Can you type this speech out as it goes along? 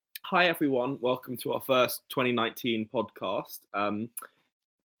Hi everyone, welcome to our first 2019 podcast.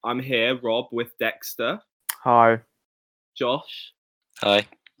 I'm here, Rob, with Dexter, Hi. Josh. Hi.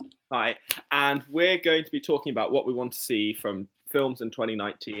 Hi, and we're going to be talking about what we want to see from films in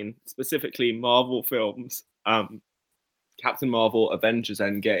 2019, specifically Marvel films, Captain Marvel, Avengers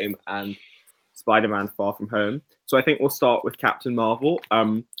Endgame, and Spider-Man Far From Home. So I think we'll start with Captain Marvel.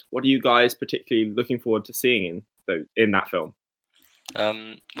 What are you guys particularly looking forward to seeing in that film?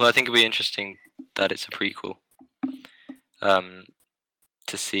 Well, I think it'll be interesting that it's a prequel.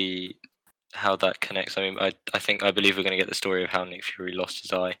 To see how that connects. I mean, I believe we're going to get the story of how Nick Fury lost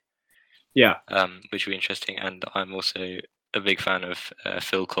his eye. Yeah. Which will be interesting, and I'm also a big fan of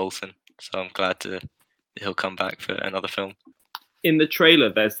Phil Coulson, so I'm glad he'll come back for another film. In the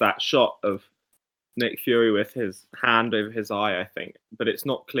trailer, there's that shot of Nick Fury with his hand over his eye, I think, but it's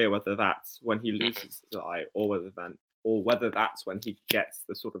not clear whether that's when he loses his eye or whether that's when he gets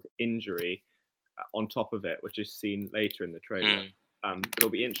the sort of injury on top of it, which is seen later in the trailer.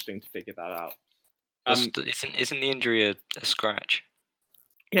 It'll be interesting to figure that out. Isn't the injury a scratch?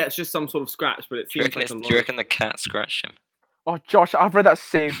 Yeah, it's just some sort of scratch, but it seems like do you reckon the cat scratched him? Oh, Josh, I've read that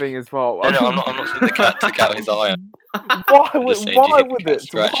same thing as well. No, I'm not saying the cat took out his eye. Why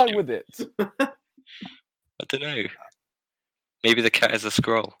with it? I don't know. Maybe the cat is a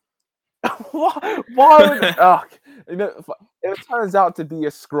scroll. Why would if it turns out to be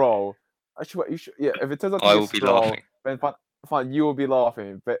a scroll, if it turns out to be a scroll, then fine, you will be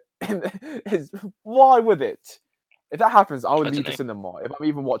laughing. But why would it? If that happens, I would leave the cinema. If I'm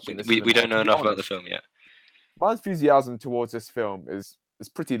even watching this, we don't know enough about the film yet. My enthusiasm towards this film is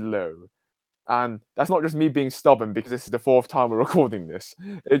pretty low, and that's not just me being stubborn because this is the fourth time we're recording this.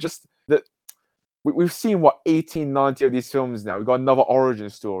 It's just that we've seen 18, 90 of these films now. We've got another origin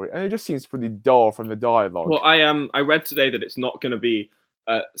story, and it just seems pretty dull from the dialogue. Well, I read today that it's not going to be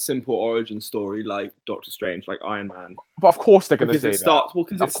a simple origin story like Doctor Strange, like Iron Man. But of course they're going to say that.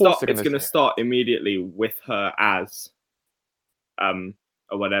 It's going to start immediately with her as, or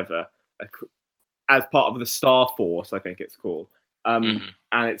whatever, as part of the Star Force, I think it's called. And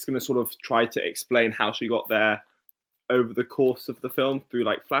it's going to sort of try to explain how she got there over the course of the film through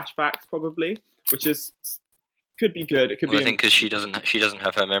like flashbacks, probably, which could be good. It could be. I think because she doesn't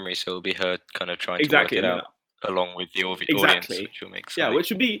have her memory, so it'll be her kind of trying to work it out along with the audience, which will make which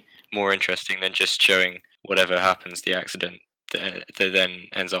would be more interesting than just showing whatever happens, the accident that then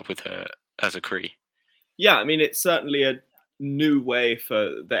ends up with her as a Kree. Yeah, I mean, it's certainly a new way for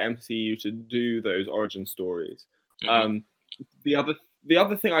the MCU to do those origin stories. The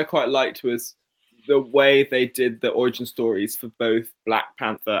other thing I quite liked was the way they did the origin stories for both Black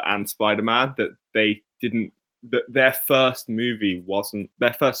Panther and Spider-Man, that their first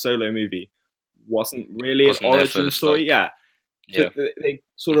solo movie wasn't really an origin story. So they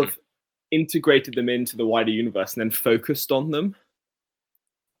sort of integrated them into the wider universe and then focused on them.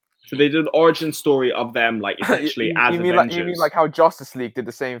 So they did an origin story of them, like essentially as Avengers. You mean like how Justice League did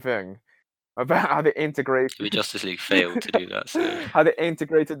the same thing? About how they integrated. Justice League failed to do that. So. How they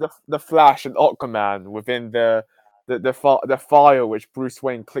integrated the Flash and Aquaman within the file which Bruce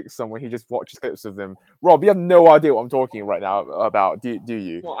Wayne clicks on when he just watches clips of them. Rob, you have no idea what I'm talking right now about, do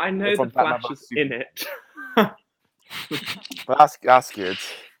you? Well, I know the Flash is in it. But that's good.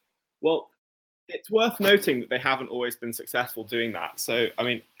 Well, it's worth noting that they haven't always been successful doing that. So, I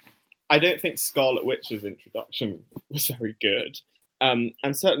mean, I don't think Scarlet Witch's introduction was very good. And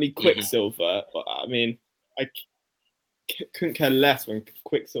certainly Quicksilver. I mean, I couldn't care less when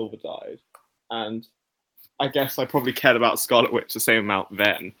Quicksilver died. And I guess I probably cared about Scarlet Witch the same amount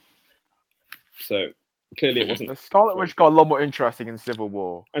then. So clearly it wasn't. The Scarlet Witch got a lot more interesting in Civil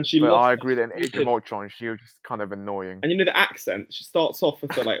War. And I agree that in Age of Ultron, she was just kind of annoying. And the accent, she starts off with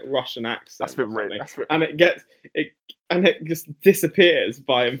the like Russian accent. That's a bit weird. And it just disappears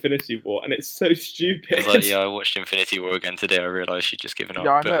by Infinity War, and it's so stupid. I watched Infinity War again today. I realised she'd just given up.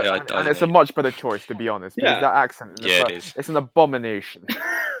 Yeah, I know, and it's a much better choice, to be honest. Because that accent, it is. It's an abomination.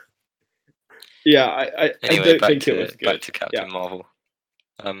 Yeah, I don't think it was good. Back to Captain Marvel.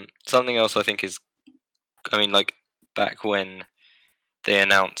 Something else I think is, I mean, like back when they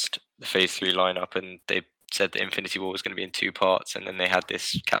announced the Phase 3 lineup and they said that Infinity War was going to be in 2 parts, and then they had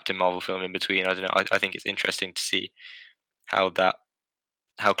this Captain Marvel film in between. I don't know. I think it's interesting to see how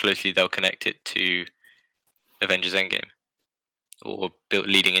closely they'll connect it to Avengers Endgame, or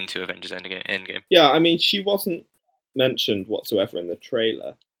leading into Avengers Endgame. Yeah, I mean, she wasn't mentioned whatsoever in the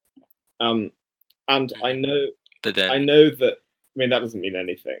trailer, and I know that. I mean, that doesn't mean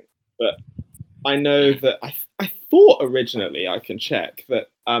anything, but I know that I thought originally, I can check, that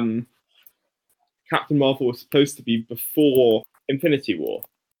Captain Marvel was supposed to be before Infinity War.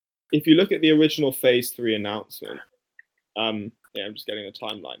 if you look at the original Phase 3 announcement, yeah, I'm just getting the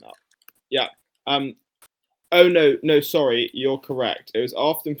timeline up. Yeah. Oh no, sorry, you're correct. It was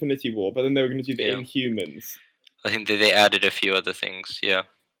after Infinity War, but then they were going to do the Yeah. Inhumans. I think that they added a few other things. Yeah.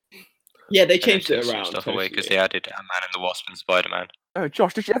 Yeah, they And then changed it took some around. stuff away because Totally. they added Ant-Man and the Wasp and Spider-Man. Oh,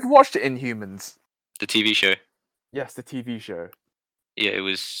 Josh, did you ever watch the Inhumans? The TV show. Yes, the TV show. Yeah, it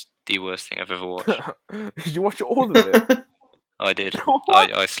was the worst thing I've ever watched. Did you watch all of it? I did. What?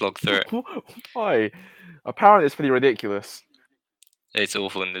 I slogged through it. Why? Apparently, it's pretty ridiculous. It's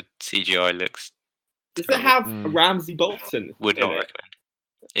awful, and the CGI looks. Does it have Mm. Ramsay Bolton? Would in not it? recommend.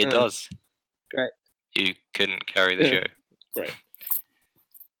 It Oh. does. Great. You couldn't carry the Yeah. show. Great.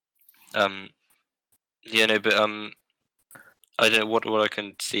 Yeah, no, but I don't know what I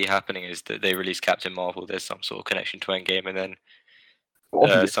can see happening is that they release Captain Marvel. There's some sort of connection to Endgame, and then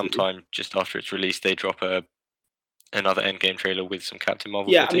Obviously. sometime just after it's released, they drop another Endgame trailer with some Captain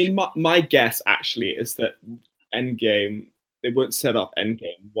Marvel. Yeah, I footage. mean, my guess actually is that Endgame, they won't set up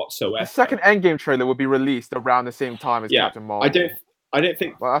Endgame whatsoever. The second Endgame trailer will be released around the same time as Yeah, Captain Marvel. I don't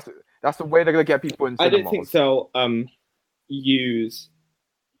think Well, that's the way they're gonna get people in I cinemas. don't think they'll use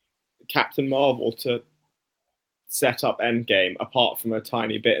Captain Marvel to set up Endgame apart from a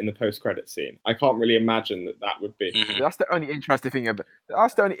tiny bit in the post-credit scene. I can't really imagine that would be. Mhm. That's the only interesting thing about.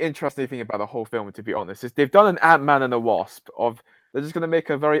 That's the only interesting thing about the whole film, to be honest. Is they've done an Ant-Man and a Wasp. They're just gonna make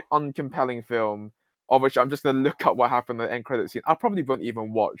a very uncompelling film, of which I'm just gonna look up what happened in the end credit scene. I probably won't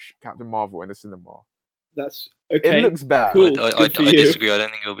even watch Captain Marvel in the cinema. That's okay. It looks bad. Cool. I Good for you. disagree. I don't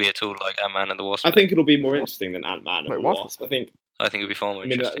think it'll be at all like Ant-Man and the Wasp. I think it'll be more interesting than Ant-Man and Wait, the what? Wasp. I think. I think it'll be far more I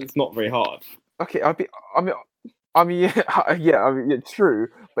mean, interesting. it's not very hard. Okay, yeah, true,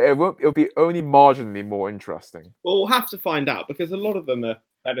 but it'll be only marginally more interesting. Well, we'll have to find out because a lot of them are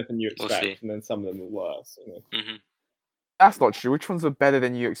better than you We'll expect, see. and then some of them are worse. You know? hmm That's not true. Which ones are better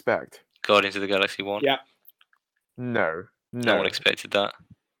than you expect? Guardians of the Galaxy 1. Yeah. No. No one expected that.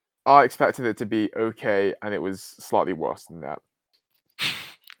 I expected it to be okay, and it was slightly worse than that.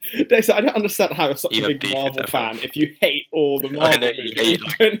 Dexter, I don't understand how you're such You a have big beef with Marvel that fan film. if you hate all the Marvel know, you movies. hate, You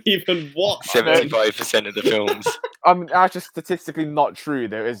like, don't even watch them. 75% of the films. I mean, that's just statistically not true,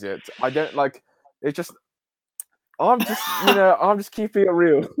 though, is it? I don't like. It's just. I'm just keeping it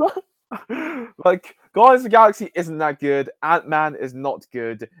real. Like, Guardians of the Galaxy isn't that good. Ant-Man is not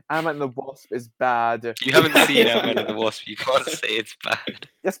good. Ant-Man and the Wasp is bad. You haven't seen Ant-Man and the Wasp. You can't say it's bad.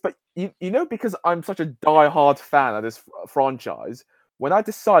 Yes, but you know, because I'm such a die-hard fan of this franchise, when I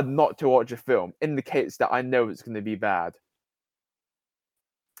decide not to watch a film, indicates that I know it's going to be bad.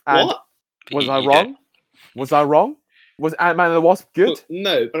 And What? was You- I you wrong? don't- Was I wrong? Was Ant-Man and the Wasp good? Well,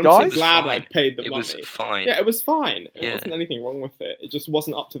 no, but I'm Guys? so glad Fine. I paid the It money. was fine. Yeah, it was fine. There Yeah. wasn't anything wrong with it. It just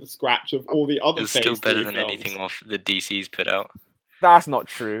wasn't up to the scratch of all the other It was still Phase better 3 than films. anything off the DC's put out. That's not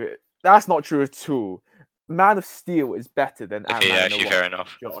true. That's not true at all. Man of Steel is better than Okay, Ant-Man yeah, and the actually, Wasp. fair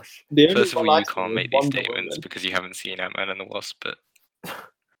enough. Josh. The only First of one all, I you saw can't was make these Wonder statements Woman. because you haven't seen Ant-Man and the Wasp, but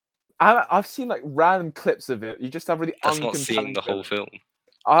I've seen like random clips of it. You just have really that's not seeing uncompelling the whole film. film.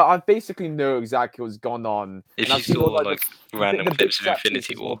 I basically know exactly what's gone on. If and you I've seen saw all, like the random big clips of set Infinity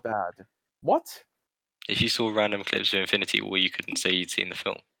pieces were War, bad. What? if you saw random clips of Infinity War, you couldn't say you'd seen the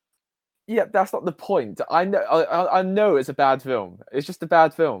film. Yeah, that's not the point. I know. I know it's a bad film. It's just a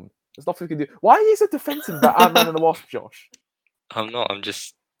bad film. There's nothing we can do. Why are you so defensive about Ant-Man and the Wasp, Josh? I'm not. I'm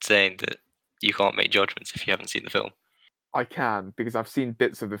just saying that you can't make judgments if you haven't seen the film. I can because I've seen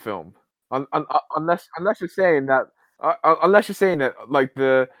bits of the film. Unless you're saying that, like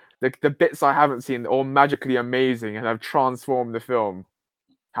the bits I haven't seen are all magically amazing and have transformed the film.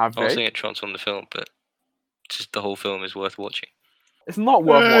 Have I'm not they? saying it transformed the film, but just the whole film is worth watching. It's not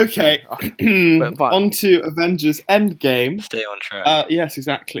worth Okay. watching. But fine. On to Avengers Endgame. Stay on track. Yes,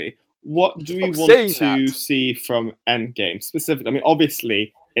 exactly. What do we Stop want saying to that. see from Endgame specifically? I mean,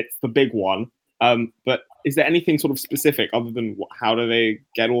 obviously, it's the big one. But is there anything sort of specific other than how do they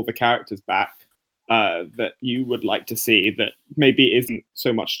get all the characters back that you would like to see that maybe isn't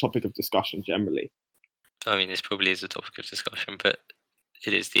so much topic of discussion generally? I mean, this probably is a topic of discussion, but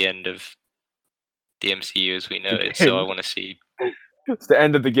it is the end of the MCU as we know it. So I want to see. It's the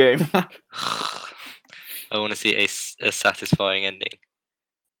end of the game. I want to see a satisfying ending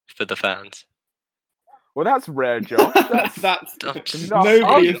for the fans. Well, that's rare, Josh. That's No,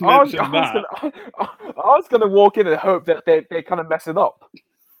 nobody has mentioned that. I was gonna walk in and hope that they kind of mess it up.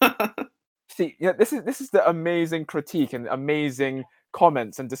 See, yeah, this is the amazing critique and amazing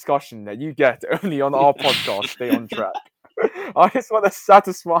comments and discussion that you get only on our podcast. Stay on track. I just want a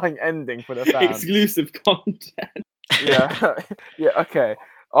satisfying ending for the fans. Exclusive content. Yeah, yeah. Okay.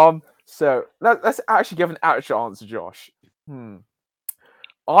 So let's actually give an actual answer, Josh.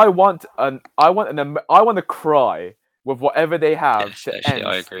 I want to cry with whatever they have Yes, to actually, end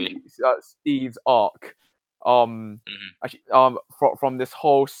I agree. Steve's arc. Actually, from this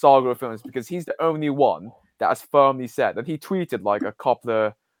whole saga of films, because he's the only one that has firmly said, and he tweeted like a couple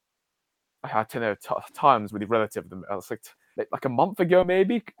of, I don't know, times with the relative of them. It was like a month ago,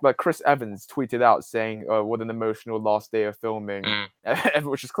 maybe. Like Chris Evans tweeted out saying, "What an emotional last day of filming,"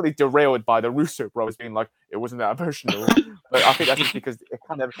 which is clearly derailed by the Russo brothers being like, "It wasn't that emotional." But I think that's just because it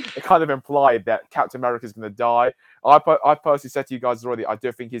kind of implied that Captain America is going to die. I personally said to you guys already, I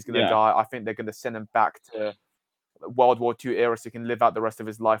don't think he's going to die. I think they're going to send him back to World War II era so he can live out the rest of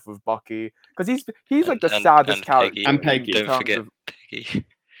his life with Bucky, because he's like the saddest character. And Peggy. Don't forget Peggy.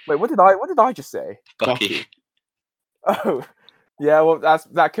 Wait, what did I just say? Bucky. Oh, yeah. Well,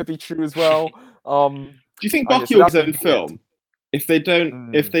 that could be true as well. Do you think Bucky will get his own film? If they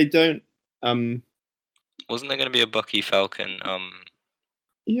don't, wasn't there going to be a Bucky Falcon?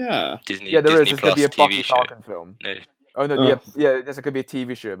 Yeah. Disney. Yeah, there Disney is. There's going to be a TV Bucky show. Falcon film. No. Oh no, yeah, there's going to be a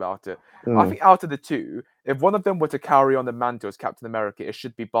TV show about it. I think out of the two, if one of them were to carry on the mantle as Captain America, it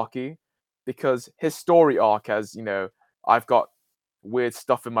should be Bucky, because his story arc as, I've got weird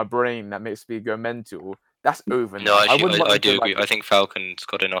stuff in my brain that makes me go mental. That's over now. No, actually, I do agree. I think Falcon's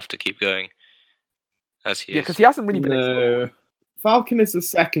got enough to keep going. As he is. Yeah, because he hasn't really been explored. Falcon is a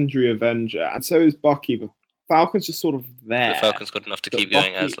secondary Avenger, and so is Bucky, but Falcon's just sort of there. The Falcon's got enough to keep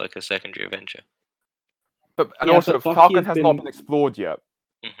going as like a secondary Avenger. Also, Falcon has not been explored yet.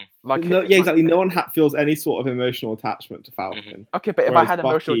 Mm-hmm. Exactly. No one feels any sort of emotional attachment to Falcon. Mm-hmm. Okay, but if I had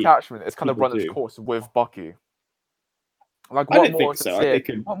emotional attachment, it's kind of run its course with Bucky. Like, what more does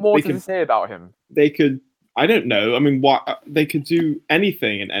it say about him? They could. I don't know. I mean, they could do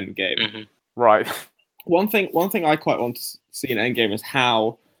anything in Endgame. Mm-hmm. Right. One thing I quite want to see in Endgame is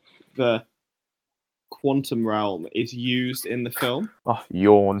how the quantum realm is used in the film. Oh,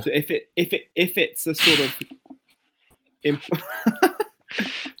 yawn. So if it's a sort of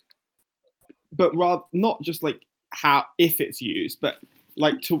but rather not just like how if it's used, but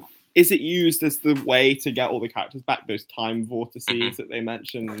like is it used as the way to get all the characters back, those time vortices that they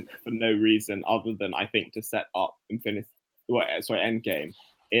mention for no reason other than I think to set up Endgame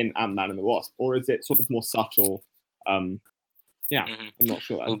in Ant-Man and the Wasp, or is it sort of more subtle? I'm not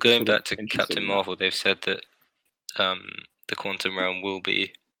sure. Well, going back to Captain Marvel, they've said that the quantum realm will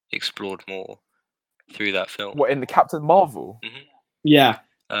be explored more through that film. What, in the Captain Marvel? Mm-hmm. Yeah.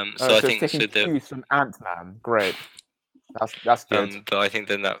 So I think taking cues from Ant-Man. Great. That's good. But I think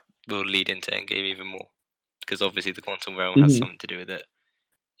then that will lead into Endgame even more, because obviously the quantum realm has something to do with it.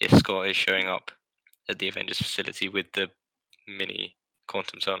 If Scott is showing up at the Avengers facility with the mini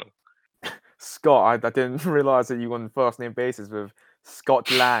quantum tunnel. Scott, I didn't realize that you were on first name basis with Scott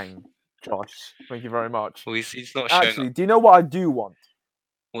Lang. Josh, thank you very much. Well, he's not showing Actually, up. do you know what I do want?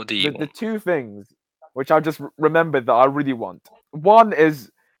 What do you want? The two things which I just remembered that I really want. One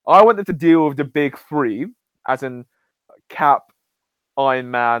is I want them to deal with the big three, as in Cap,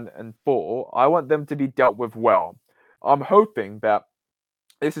 Iron Man, and Thor. I want them to be dealt with well. I'm hoping that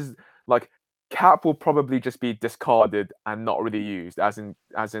this is like Cap will probably just be discarded and not really used, as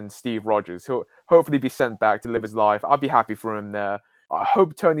in Steve Rogers. He'll hopefully be sent back to live his life. I'd be happy for him there. I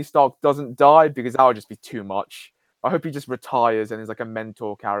hope Tony Stark doesn't die, because that would just be too much. I hope he just retires and is like a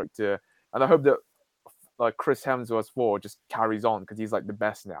mentor character. And I hope that like Chris Hemsworth's Thor just carries on, because he's like the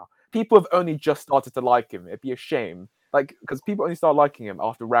best now. People have only just started to like him. It'd be a shame, like, because people only started liking him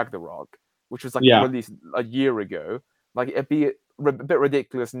after Ragnarok, which was like released a year ago. Like, it'd be a bit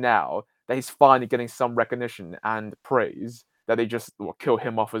ridiculous now that he's finally getting some recognition and praise that they just kill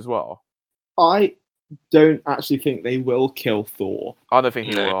him off as well. I don't actually think they will kill Thor. I don't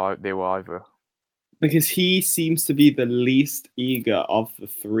think they will either. Because he seems to be the least eager of the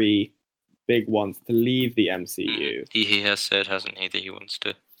three big ones to leave the MCU. He has said, hasn't he, that he wants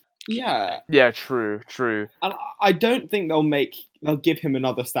to. Yeah, true. And I don't think they'll give him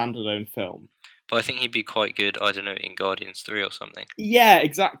another standalone film. But I think he'd be quite good, I don't know, in Guardians 3 or something. Yeah,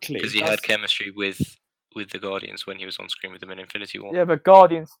 exactly. Because he had chemistry with the Guardians when he was on screen with them in Infinity War. Yeah, but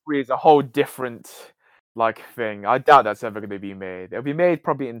Guardians 3 is a whole different thing. I doubt that's ever going to be made. It'll be made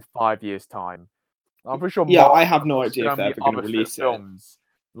probably in 5 years' time. I'm pretty sure. Yeah, I have no idea if they're ever going to release films.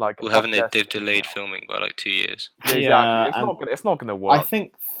 Haven't they've delayed filming by 2 years? Yeah, exactly. It's not gonna work.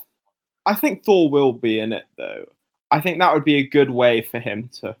 I think Thor will be in it though. I think that would be a good way for him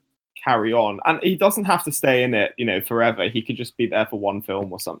to carry on, and he doesn't have to stay in it, forever. He could just be there for one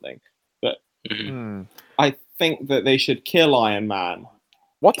film or something. But I think that they should kill Iron Man.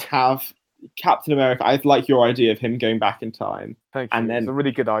 Have Captain America? I like your idea of him going back in time. Thank you. And then it's a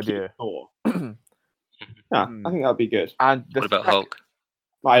really good idea. Thor. Yeah, I think that'd be good. And what about Hulk?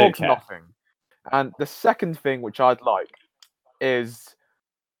 I don't Hulk's care. nothing. And the second thing which I'd like is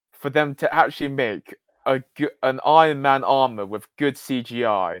for them to actually make an Iron Man armor with good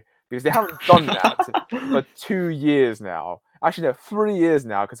CGI, because they haven't done that for 2 years now. Actually, no, 3 years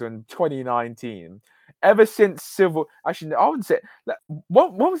now, because we're in 2019. Ever since actually, no, I wouldn't say.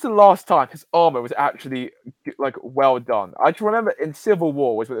 When was the last time his armor was actually like well done? I just remember in Civil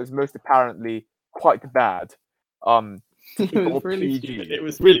War was when it was most apparently quite bad. To keep it all PG. It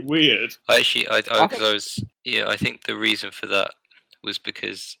was really weird. I think the reason for that was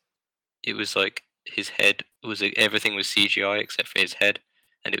because it was like his head was everything was CGI except for his head,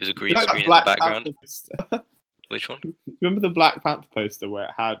 and it was a green Like that screen in the Black background. Panther poster. Which one? Remember the Black Panther poster where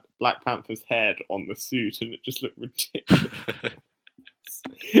it had Black Panther's head on the suit and it just looked ridiculous?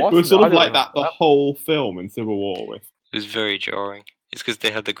 It was sort of like that the whole film in Civil War. It was very jarring. It's because they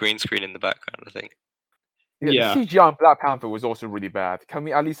had the green screen in the background, I think. Yeah, the CGI on Black Panther was also really bad. Can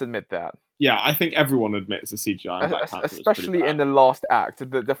we at least admit that? Yeah, I think everyone admits the CGI on Black Panther was especially pretty bad. in the last act,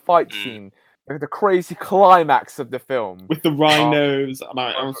 the fight scene, the crazy climax of the film with the rhinos.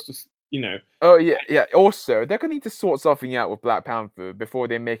 I was just, Oh yeah. Also, they're gonna need to sort something out with Black Panther before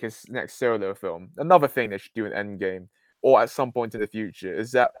they make his next solo film. Another thing they should do in Endgame, or at some point in the future,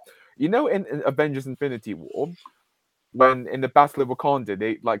 is that in Avengers: Infinity War, when in the Battle of Wakanda,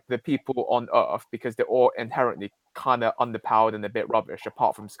 they like the people on Earth, because they're all inherently kind of underpowered and a bit rubbish,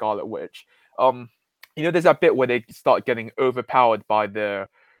 apart from Scarlet Witch. There's that bit where they start getting overpowered by the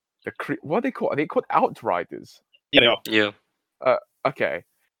what are they called? Are they called Outriders? Yeah, they are. Yeah. Okay.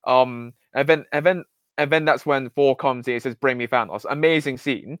 And then that's when Thor comes in and says, "Bring me Thanos." Amazing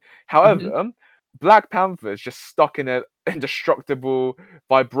scene. However, Black Panther is just stuck in an indestructible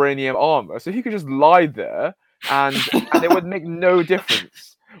vibranium armor, so he could just lie there and it would make no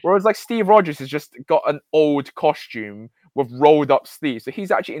difference. Whereas like Steve Rogers has just got an old costume with rolled up sleeves, so he's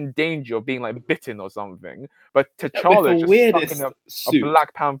actually in danger of being like bitten or something. But T'Challa is just stuck in a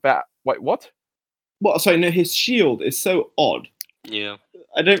Black Panther. Wait, what? What? Sorry, no. His shield is so odd. Yeah,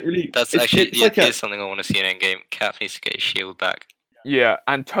 I don't really. That's here's something I want to see in Endgame. Cap needs to get his shield back. Yeah,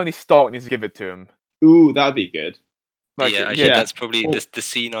 and Tony Stark needs to give it to him. Ooh, that'd be good. That's probably the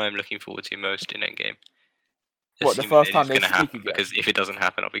scene I'm looking forward to most in Endgame. What, the first time they speak speak again? Because if it doesn't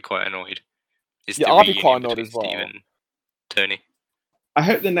happen, I'll be quite annoyed. I'll be quite annoyed as well. Steve and Tony. I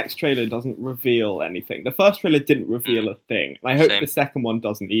hope the next trailer doesn't reveal anything. The first trailer didn't reveal a thing, and I hope the second one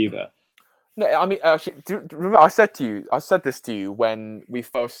doesn't either. No, I mean, actually, remember I said this to you when we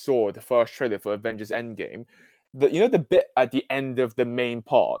first saw the first trailer for Avengers: Endgame. The bit at the end of the main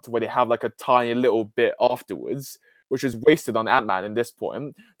part where they have like a tiny little bit afterwards, which is wasted on Ant-Man at this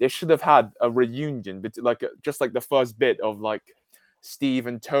point. They should have had a reunion, but just like the first bit of like Steve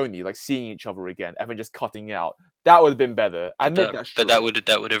and Tony like seeing each other again, and then just cutting out. That would have been better. But that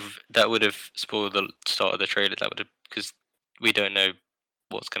would have spoiled the start of the trailer. Because we don't know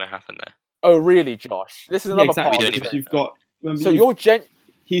what's going to happen there. Oh really, Josh? This is another part. Because you've got. So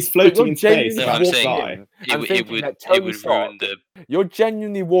he's floating in space. No, I'm saying You're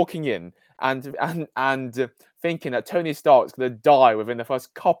genuinely walking in and thinking that Tony Stark's going to die within the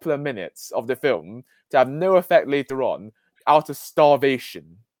first couple of minutes of the film to have no effect later on, out of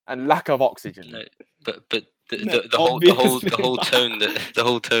starvation and lack of oxygen. No, but the whole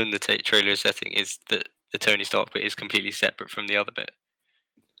tone the trailer is setting is that the Tony Stark bit is completely separate from the other bit.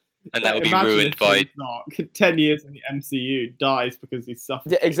 And that would be ruined by 10 years in the MCU dies because he's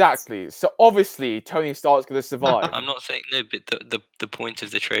suffering. Yeah, exactly. So obviously Tony Stark's going to survive. I'm not saying no, but the point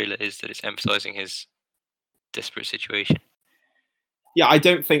of the trailer is that it's emphasizing his desperate situation. Yeah, I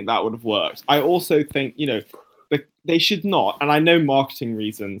don't think that would have worked. I also think they should not, and I know marketing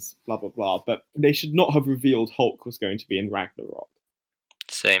reasons, blah blah blah, but they should not have revealed Hulk was going to be in Ragnarok.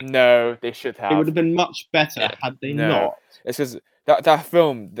 Same. No, they should have. It would have been much better had they not. It's because that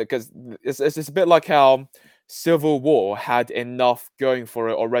film, because it's a bit like how Civil War had enough going for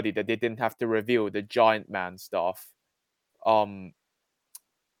it already that they didn't have to reveal the Giant Man stuff. And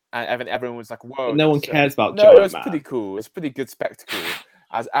everyone was like, "Whoa!" But no one cares about Giant Man. No, it's pretty cool. It's pretty good spectacle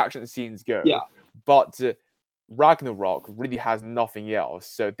as action scenes go. Yeah, but Ragnarok really has nothing else,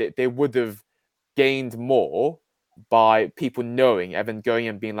 so they would have gained more by people knowing and then going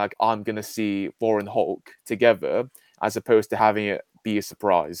and being like, "I'm gonna see Thor and Hulk together," as opposed to having it be a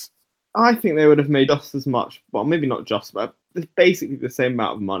surprise. I think they would have made just as much. Well, maybe not just, but basically the same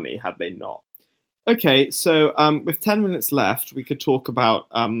amount of money had they not. Okay, so with 10 minutes left, we could talk about.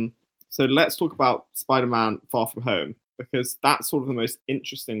 So let's talk about Spider-Man: Far From Home, because that's sort of the most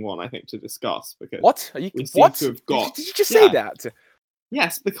interesting one I think to discuss. Because what? Did you just say that?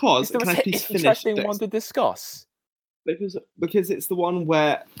 Yes, because it's the most interesting one to discuss. Because it's the one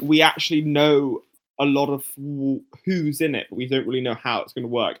where we actually know a lot of who's in it, but we don't really know how it's going to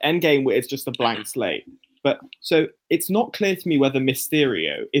work. Endgame, where it's just a blank slate. But so it's not clear to me whether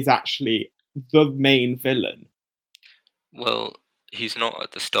Mysterio is actually the main villain. Well, he's not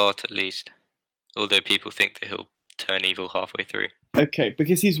at the start, at least. Although people think that he'll turn evil halfway through. Okay,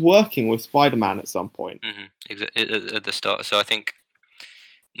 because he's working with Spider-Man at some point. At the start. So I think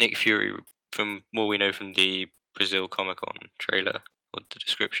Nick Fury, from what we know from the Brazil Comic-Con trailer, or the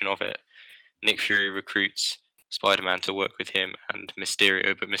description of it, Nick Fury recruits Spider-Man to work with him and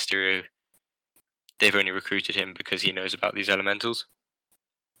Mysterio, but Mysterio, they've only recruited him because he knows about these elementals.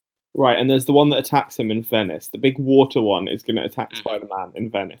 Right, and there's the one that attacks him in Venice. The big water one is going to attack Spider-Man in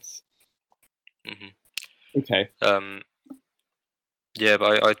Venice. Okay. Yeah,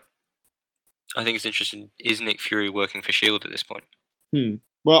 but I think it's interesting. Is Nick Fury working for Shield at this point?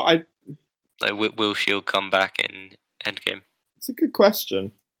 Well, will Shield come back in Endgame? It's a good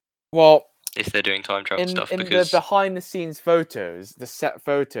question. Well, if they're doing time travel stuff, in because the behind-the-scenes photos, the set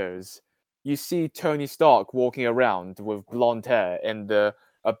photos, you see Tony Stark walking around with blonde hair in a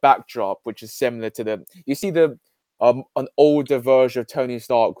backdrop which is similar to the. You see an older version of Tony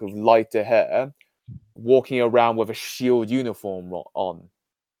Stark with lighter hair, walking around with a Shield uniform on,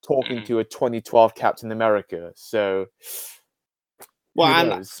 talking to a 2012 Captain America. So,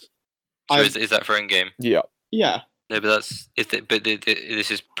 is that for Endgame? Yeah. Yeah. No, but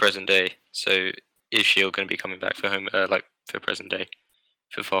this is present day. So is Shield going to be coming back for home, for present day,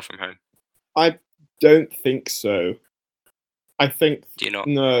 for Far From Home? I don't think so. I think. Do you not?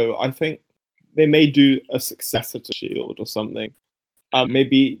 No, I think they may do a successor to Shield or something.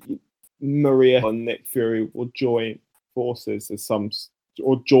 Maybe Maria and Nick Fury will join forces as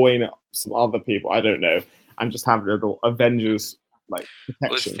or join some other people. I don't know, and just have a little Avengers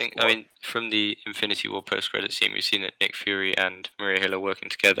protection. I mean, from the Infinity War post-credit scene, we've seen that Nick Fury and Maria Hill are working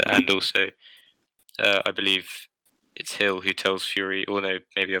together, and also, I believe it's Hill who tells Fury, or no,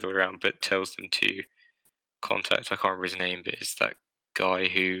 maybe the other way around, but tells them to contact. I can't remember his name, but it's that guy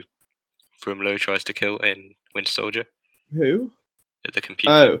who Rumlow tries to kill in Winter Soldier. Who? The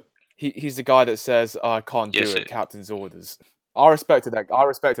computer. Oh, he's the guy that says, "I can't do it. Captain's orders." I respected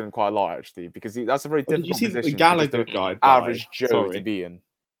him quite a lot, actually, because that's a very difficult position. Did you see the Gallagher guy average Joe to be in?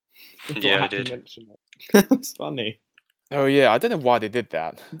 Yeah, I did. That's funny. Oh yeah, I don't know why they did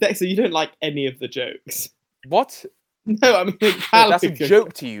that. Dexter, you don't like any of the jokes. What? No, I mean that's a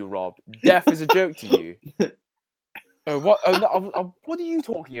joke to you, Rob. Death is a joke to you. Oh, what? Oh, no, what are you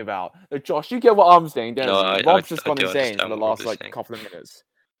talking about? No, Josh, you get what I'm saying, don't you? Rob's just gone insane for the last couple of minutes.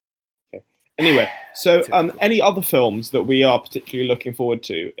 Okay. Anyway, so any other films that we are particularly looking forward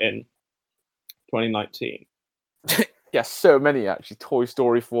to in 2019? Yes, so many actually. Toy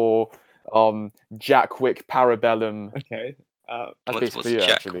Story 4, Jack Wick, Parabellum. Okay. What's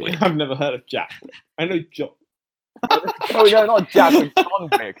Jack Wick? I've never heard of Jack Wick. I know John. Oh no, not Jack Wick. John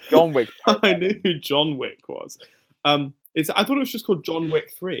Wick. John Wick. I knew who John Wick was. I thought it was just called John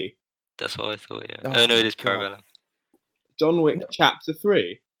Wick 3. That's what I thought. Yeah. Oh no, it is Parabellum. John Wick Chapter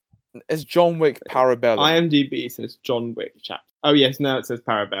 3. It's John Wick Parabellum. IMDb says John Wick Chapter. Oh yes, now it says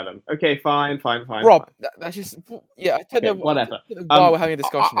Parabellum. Okay, fine. Rob, that's just I don't know. Whatever. Why we're having a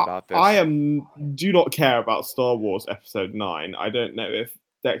discussion about this? I do not care about Star Wars Episode 9. I don't know if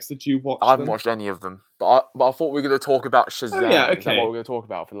Dexter, did you watch them? I haven't watched any of them, but I thought we were going to talk about Shazam. Oh, yeah, okay. Is that what we're going to talk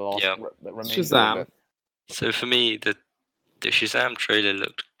about for the last remaining Shazam. So for me, the Shazam trailer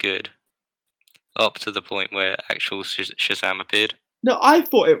looked good, up to the point where actual Shazam appeared. No, I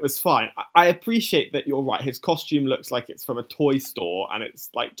thought it was fine. I appreciate that you're right. His costume looks like it's from a toy store and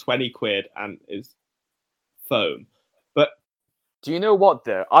it's like 20 quid and is foam. But do you know what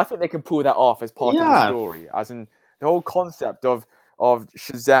though? I think they can pull that off as part of the story. As in the whole concept of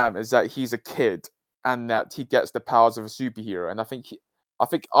Shazam is that he's a kid and that he gets the powers of a superhero. And I think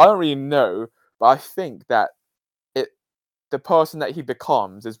I don't really know, but I think that the person that he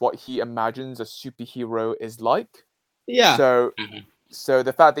becomes is what he imagines a superhero is like. Yeah. So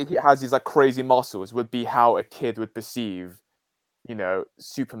the fact that he has these crazy muscles would be how a kid would perceive,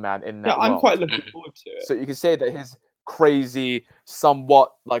 Superman in that world. I'm quite looking forward to it. So you can say that his crazy,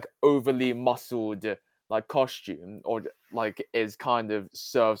 somewhat overly muscled costume or is kind of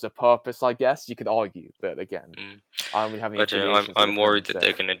serves a purpose, I guess you could argue. But again, I don't really have any. I'm worried that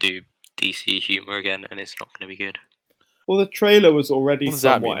they're going to do DC humor again, and it's not going to be good. Well, the trailer was already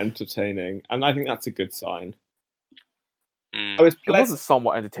somewhat entertaining, and I think that's a good sign. It wasn't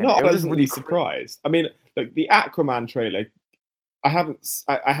somewhat entertaining. No, I was really surprised. I mean, look, the Aquaman trailer. I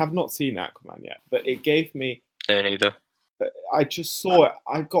have not seen Aquaman yet, but it gave me. No, neither. I just saw it.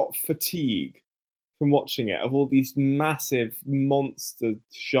 I got fatigue from watching it of all these massive monster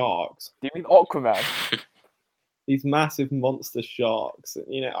sharks. Do you mean Aquaman? These massive monster sharks.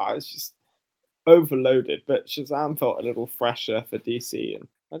 You know, I was just overloaded. But Shazam felt a little fresher for DC, and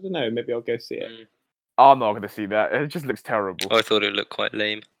I don't know. Maybe I'll go see it. I'm not going to see that. It just looks terrible. I thought it looked quite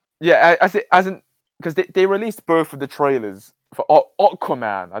lame. Yeah, as in because they released both of the trailers for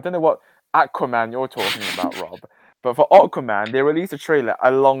Aquaman. I don't know what Aquaman you're talking about, Rob. But for Aquaman, they released a trailer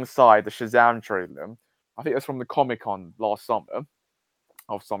alongside the Shazam trailer. I think it was from the Comic-Con last summer,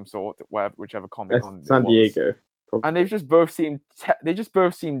 of some sort, whichever Comic-Con. San Diego. And they just both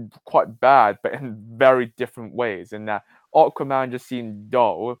seemed quite bad, but in very different ways. In that Aquaman just seemed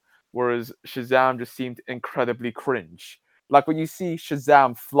dull, whereas Shazam just seemed incredibly cringe. Like when you see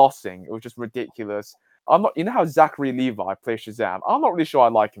Shazam flossing, it was just ridiculous. You know how Zachary Levi plays Shazam? I'm not really sure I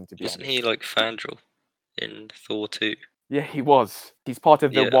like him, to be honest. Wasn't he like Fandral in Thor 2? Yeah, he was. He's part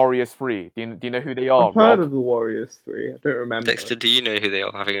of the Warriors 3. Do you know who they are? I've heard of the Warriors 3. I don't remember. Dexter, do you know who they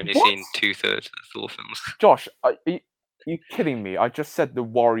are, having only seen 2/3 of the Thor films? Josh, are you kidding me? I just said the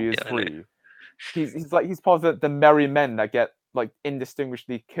Warriors 3. He's part of the merry men that get like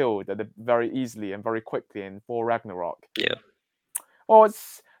indistinguishably killed very easily and very quickly in Thor Ragnarok. Yeah. Well,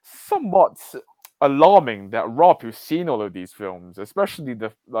 it's somewhat alarming that Rob, who's seen all of these films, especially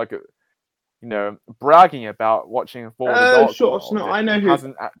bragging about watching Thor: The Dark World, no, I know who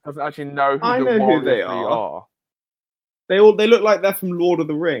doesn't actually know who the Warriors they are. They look like they're from Lord of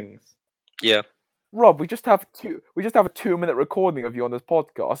the Rings. Yeah. Rob, we just have a 2-minute recording of you on this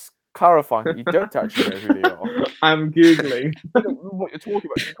podcast clarifying that you don't actually know who they are. I'm googling what you're talking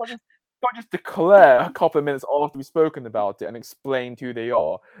about. You can't just declare a couple of minutes after we've spoken about it and explain who they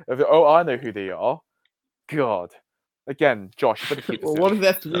are. I know who they are. God. Again, Josh, better keep this well, what are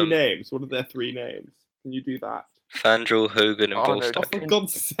their three names? What are their three names? Can you do that? Fandral, Hogan, and Volstagg. No, for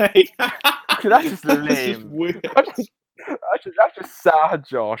God's sake. That's just lame. Just weird. That's just sad,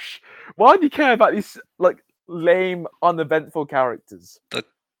 Josh. Why do you care about these like lame, uneventful characters?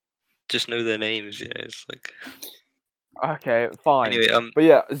 Just know their names, yeah. It's like okay, fine. Anyway, but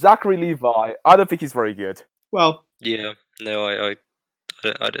yeah, Zachary Levi. I don't think he's very good. Well, yeah, no, I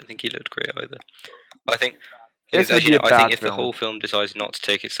don't think he looked great either. I think I think if the whole film decides not to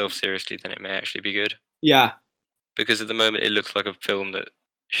take itself seriously, then it may actually be good. Yeah. Because at the moment, it looks like a film that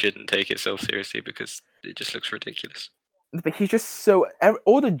shouldn't take itself seriously because it just looks ridiculous. But he's just so...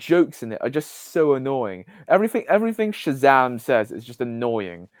 all the jokes in it are just so annoying. Everything Shazam says is just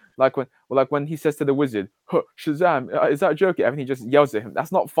annoying. Like when he says to the wizard, huh, Shazam, is that a joke? And he just yells at him.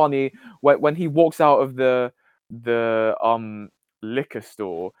 That's not funny. When he walks out of the liquor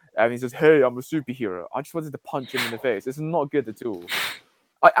store and he says, hey, I'm a superhero. I just wanted to punch him in the face. It's not good at all.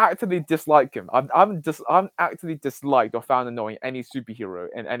 I actively dislike him. I'm actively disliked or found annoying any superhero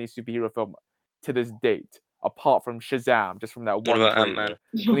in any superhero film to this date, apart from Shazam, just from that one trailer. Ant-Man?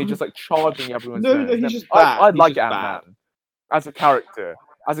 When he's just like charging everyone's No, he's just bad. I like Ant-Man as a character.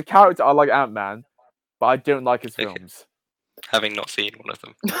 As a character, I like Ant-Man, but I don't like his films. Having not seen one of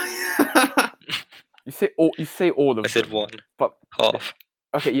them. You say all of them. I said one, but half.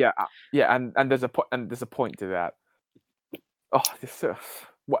 Okay, yeah, and there's a point to that. Oh, this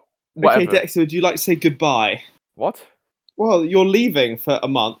whatever. Okay, Dexter, would you like to say goodbye? What? Well, you're leaving for a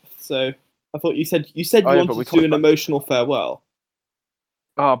month, so I thought you said you wanted to do an emotional farewell.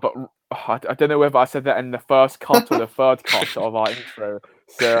 Oh, but I don't know whether I said that in the first cut or the third cut of our intro.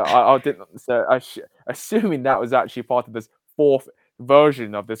 So I didn't. So assuming that was actually part of this fourth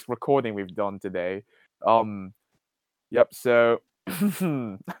version of this recording we've done today. Yep. So it's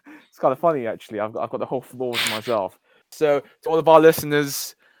kind of funny actually. I've got the whole floor to myself. So to all of our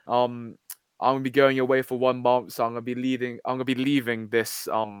listeners, I'm gonna be going away for 1 month. So I'm gonna be leaving this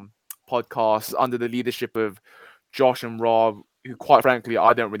podcast under the leadership of Josh and Rob, who quite frankly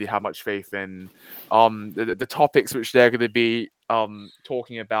I don't really have much faith in. The topics which they're gonna be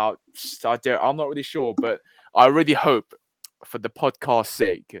talking about, I'm not really sure, but I really hope for the podcast's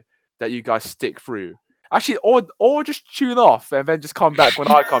sake that you guys stick through. Actually, or just tune off and then just come back when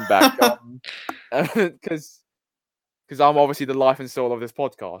I come back. Because I'm obviously the life and soul of this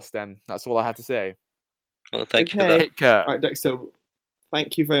podcast, and that's all I had to say. Well, thank you for that. Take care. All right, Dexter,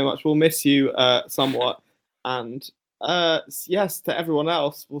 thank you very much. We'll miss you somewhat. And yes, to everyone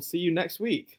else, we'll see you next week.